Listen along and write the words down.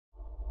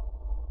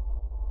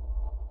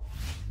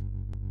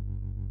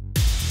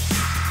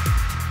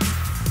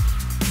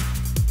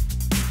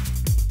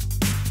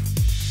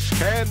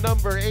And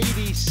number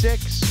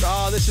 86.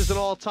 Oh, this is an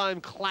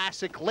all-time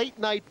classic. Late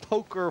Night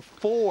Poker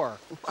 4.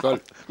 Well,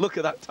 look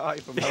at that tie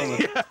from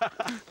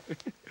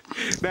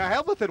Hellmuth. Now,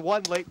 Hellmuth had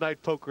won Late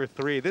Night Poker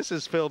 3. This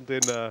is filmed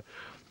in,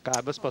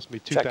 God, this must be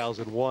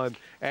 2001. Check.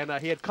 And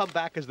he had come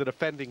back as the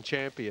defending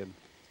champion.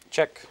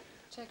 Check.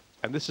 Check.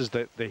 And this is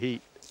the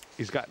heat.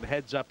 He's gotten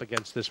heads up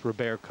against this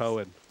Robert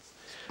Cohen.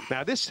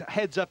 Now, this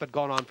heads up had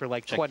gone on for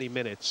like 20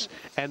 minutes.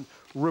 And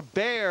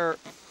Robert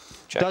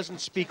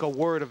doesn't speak a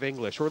word of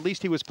English, or at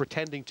least he was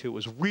pretending to. It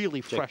was really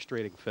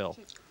frustrating Phil.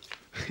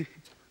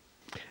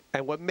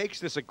 And what makes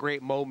this a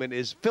great moment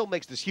is Phil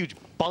makes this huge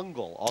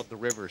bungle on the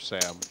river,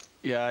 Sam.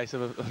 Yeah, it's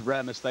a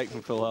rare mistake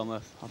from Phil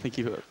Hellmuth. I think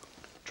he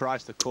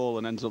tries to call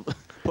and ends up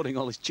putting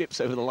all his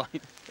chips over the line.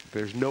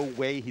 There's no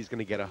way he's going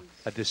to get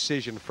a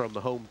decision from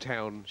the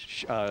hometown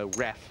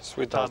ref,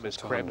 Thomas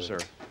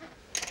Kremser.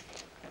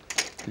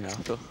 Yeah, I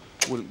thought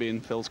it wouldn't be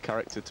in Phil's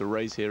character to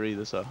raise here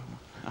either, so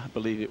I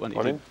believe it when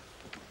he did.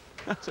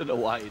 I don't know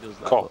why he does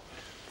that. Call.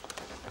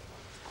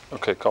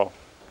 Okay, call.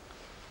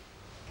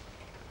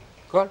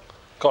 Go on.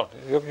 Call.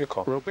 You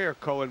call.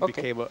 Robert Cohen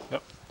became a...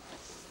 Yep.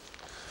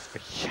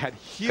 He had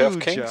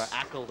huge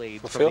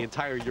accolades from the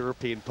entire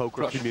European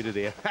poker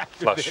community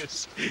after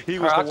this. He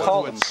was the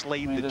one who had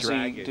slain the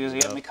dragon. Does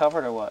he have me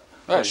covered or what?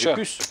 Yeah, sure.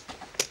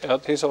 Yeah,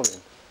 he's holding.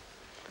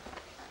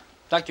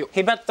 Thank you.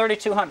 He bet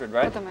 3,200,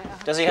 right?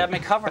 Does he have me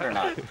covered or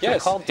not? Yes. He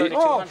called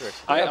 3,200.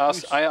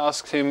 I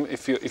asked him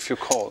if you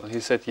call, and he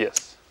said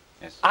yes.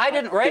 I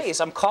didn't raise.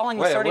 I'm calling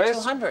with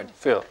 3,200.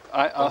 Phil,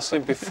 I asked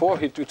him before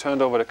he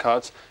turned over the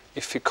cards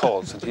if he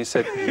calls, and he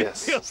said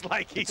yes. Feels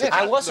like he's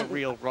the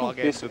real wrong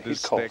end of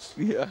this stick.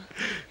 Yeah.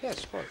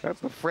 Yes,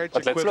 that's the French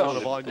equivalent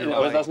of on your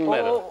right. It doesn't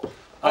matter.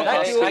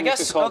 I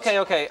guess,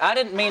 okay. I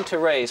didn't mean to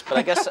raise, but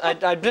I guess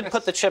I did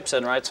put the chips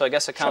in, right? So I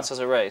guess it counts as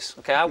a raise.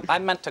 Okay, I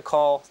meant to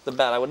call the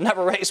bet. I would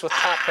never raise with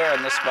top pair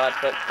in this spot,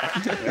 but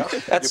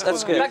that's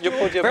good.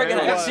 Very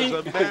good. Merci.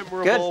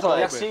 Good play.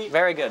 Merci.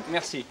 Very good.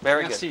 Merci.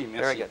 Very good. Merci.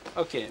 Very good.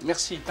 Okay,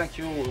 merci. Thank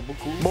you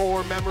beaucoup.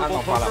 More memorable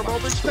poker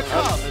moments to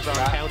come as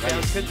our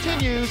countdown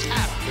continues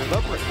after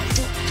the break.